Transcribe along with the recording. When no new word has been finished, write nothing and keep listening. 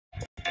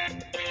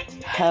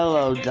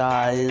Hello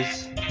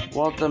guys,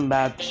 welcome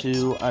back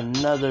to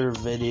another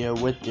video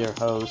with your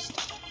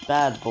host,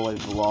 Bad Boy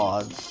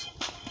Vlogs.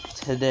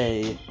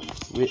 Today,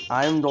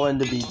 I'm going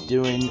to be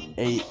doing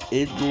a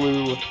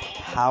igloo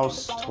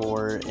house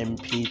tour in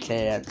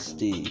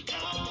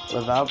PKXD.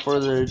 Without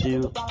further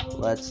ado,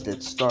 let's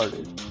get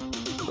started.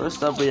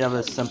 First up, we have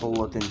a simple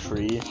looking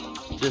tree,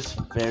 just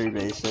very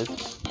basic.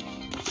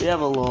 We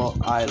have a little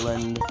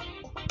island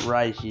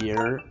right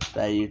here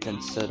that you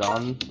can sit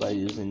on by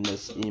using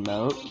this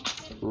emote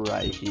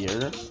right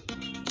here.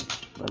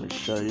 Let me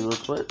show you real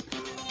quick.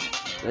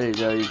 There you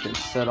go, you can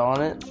sit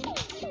on it.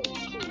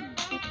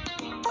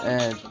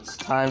 And it's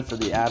time for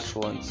the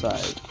actual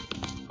inside.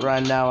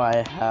 Right now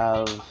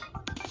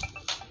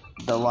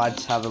the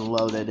lights haven't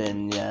loaded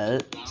in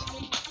yet.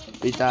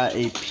 We got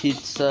a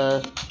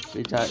pizza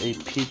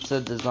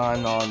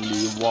design on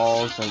the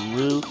walls and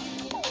roof.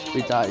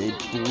 We got a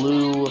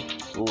blue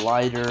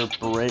lighter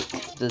brick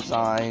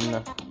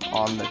design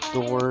on the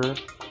door,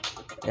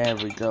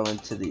 and we go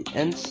into the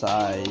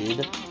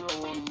inside.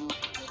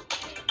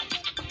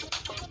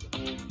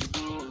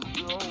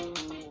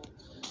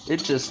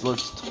 It just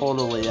looks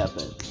totally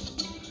epic.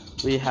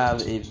 We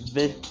have a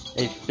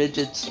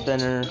fidget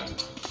spinner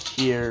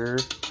here.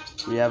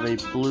 We have a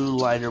blue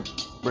lighter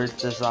brick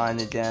design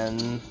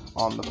again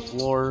on the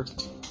floor.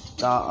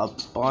 Got a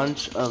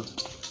bunch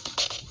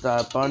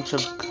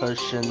of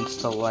cushions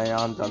to lay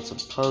on, got some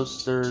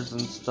posters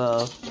and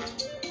stuff.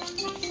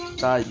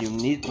 Got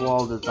unique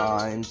wall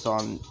designs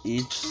on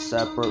each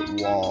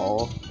separate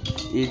wall,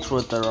 each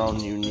with their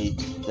own unique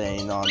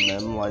thing on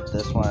them, like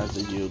this one has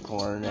a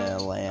unicorn and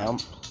a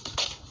lamp.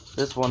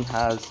 This one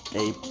has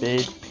a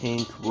big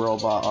pink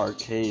robot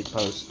arcade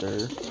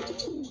poster.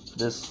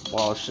 This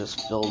wall is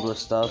just filled with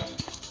stuff.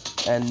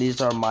 And these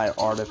are my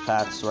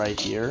artifacts right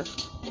here.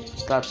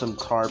 Got some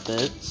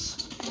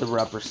carpets to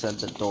represent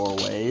the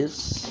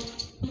doorways.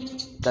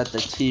 Got the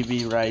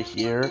TV right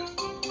here.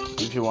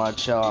 If you want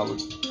to chill out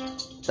with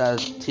that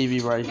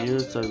TV right here,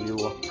 so if you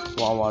want to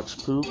watch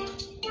poop,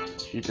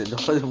 you can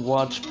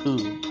watch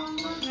poop.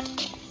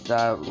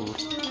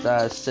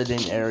 That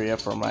sitting area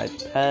for my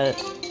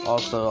pet.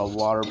 Also a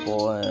water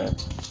bowl and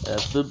a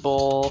food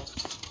bowl.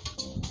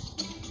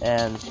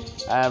 And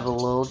I have a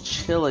little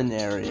chilling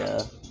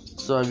area.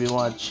 So if you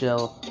want to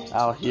chill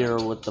out here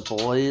with the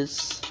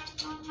boys,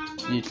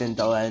 you can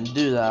go ahead and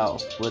do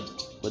that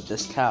with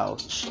this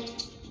couch.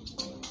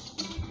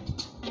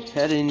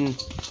 Heading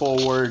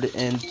forward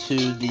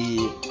into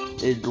the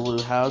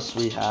igloo house,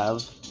 we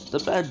have the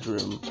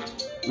bedroom.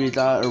 We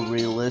got a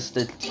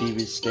realistic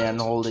TV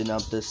stand holding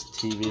up this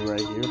TV right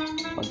here.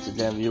 Once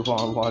again, if you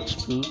want to watch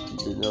poop, you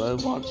can go ahead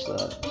and watch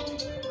that.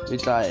 We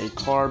got a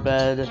car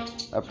bed,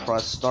 a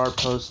press start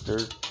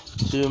poster,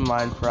 2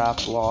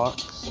 Minecraft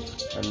blocks,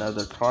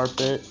 another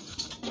carpet.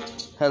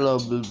 Hello,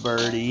 Boo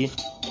Birdie.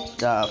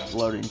 Got a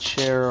floating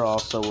chair,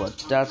 also a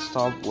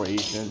desktop where you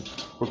can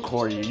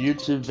record your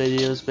YouTube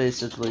videos,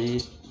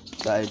 basically.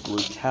 Got a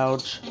blue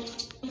couch.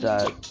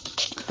 Got a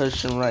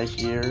cushion right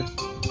here.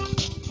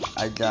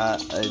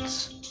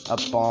 It's a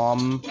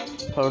bomb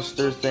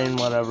poster thing,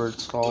 whatever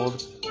it's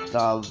called.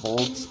 Got a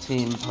Volts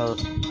team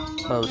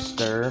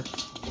poster.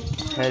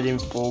 Heading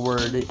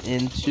forward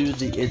into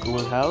the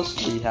igloo house,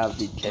 we have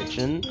the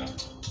kitchen.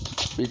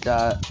 We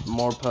got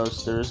more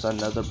posters,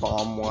 another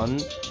bomb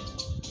one.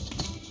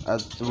 A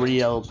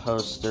 3L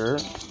poster.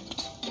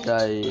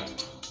 Got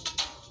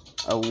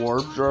a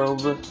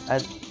wardrobe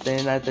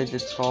thing, I think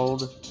it's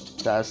called.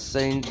 Got a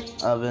sink,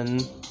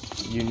 oven,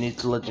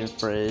 unique looking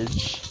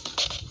fridge.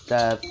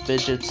 Got a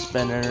fidget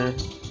spinner,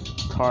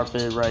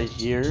 carpet right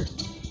here.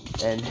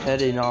 And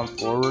heading on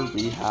forward,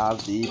 we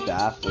have the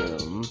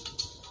bathroom.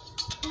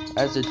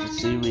 As you can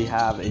see, we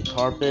have a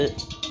carpet,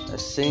 a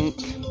sink,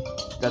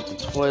 got the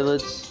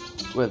toilets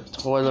with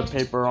toilet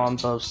paper on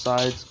both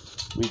sides.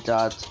 We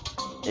got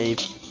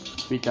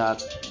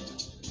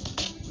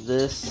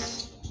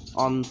this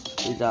on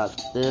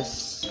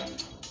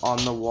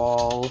the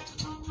wall.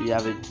 We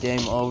have a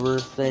game over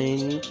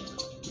thing,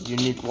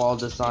 unique wall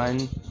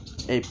design,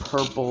 a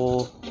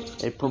purple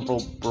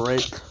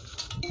brick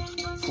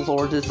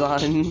floor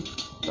design.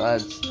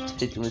 That's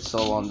taking me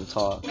so long to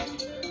talk.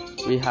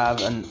 We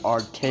have an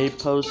arcade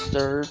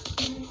poster.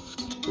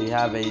 We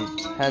have a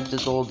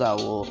tentacle that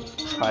will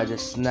try to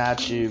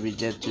snatch you if you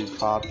get too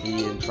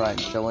cocky and try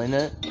killing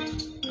it.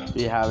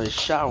 We have a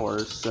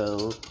shower,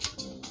 so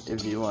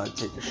if you want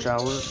to take a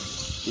shower,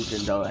 you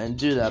can go ahead and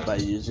do that by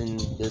using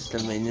this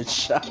convenient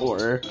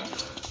shower.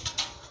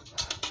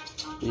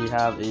 We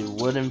have a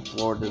wooden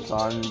floor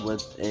design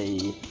with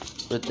a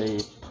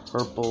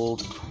purple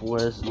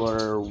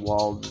Twizzler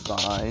wall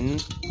design.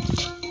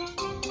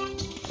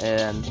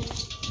 And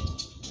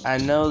I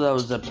know that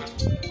was a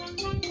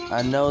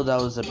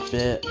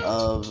bit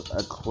of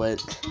a quick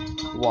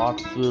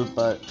walkthrough,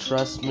 but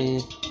trust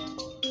me,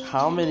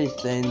 how many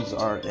things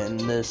are in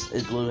this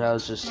igloo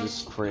house is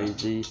just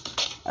crazy.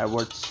 I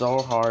worked so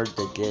hard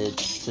to get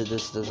to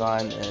this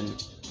design,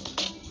 and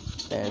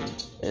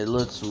it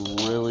looks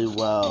really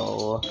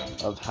well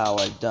of how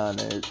I done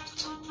it.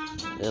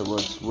 It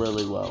looks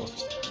really well.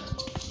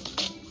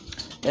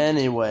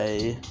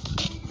 Anyway,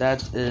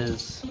 that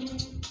is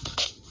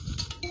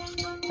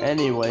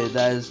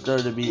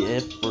going to be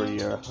it for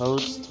your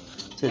host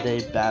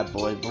today, Bad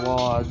Boy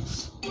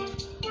Vlogs.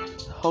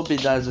 Hope you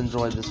guys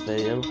enjoyed this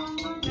video.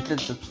 You can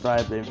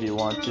subscribe if you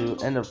want to,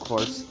 and of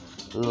course,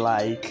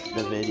 like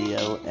the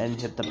video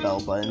and hit the bell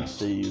button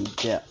so you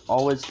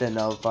always get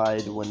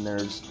notified when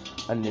there's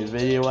a new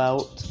video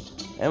out.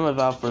 And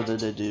without further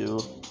ado,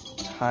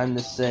 time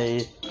to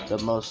say the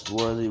most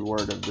worthy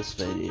word of this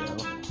video.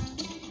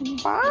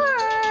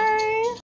 Bye!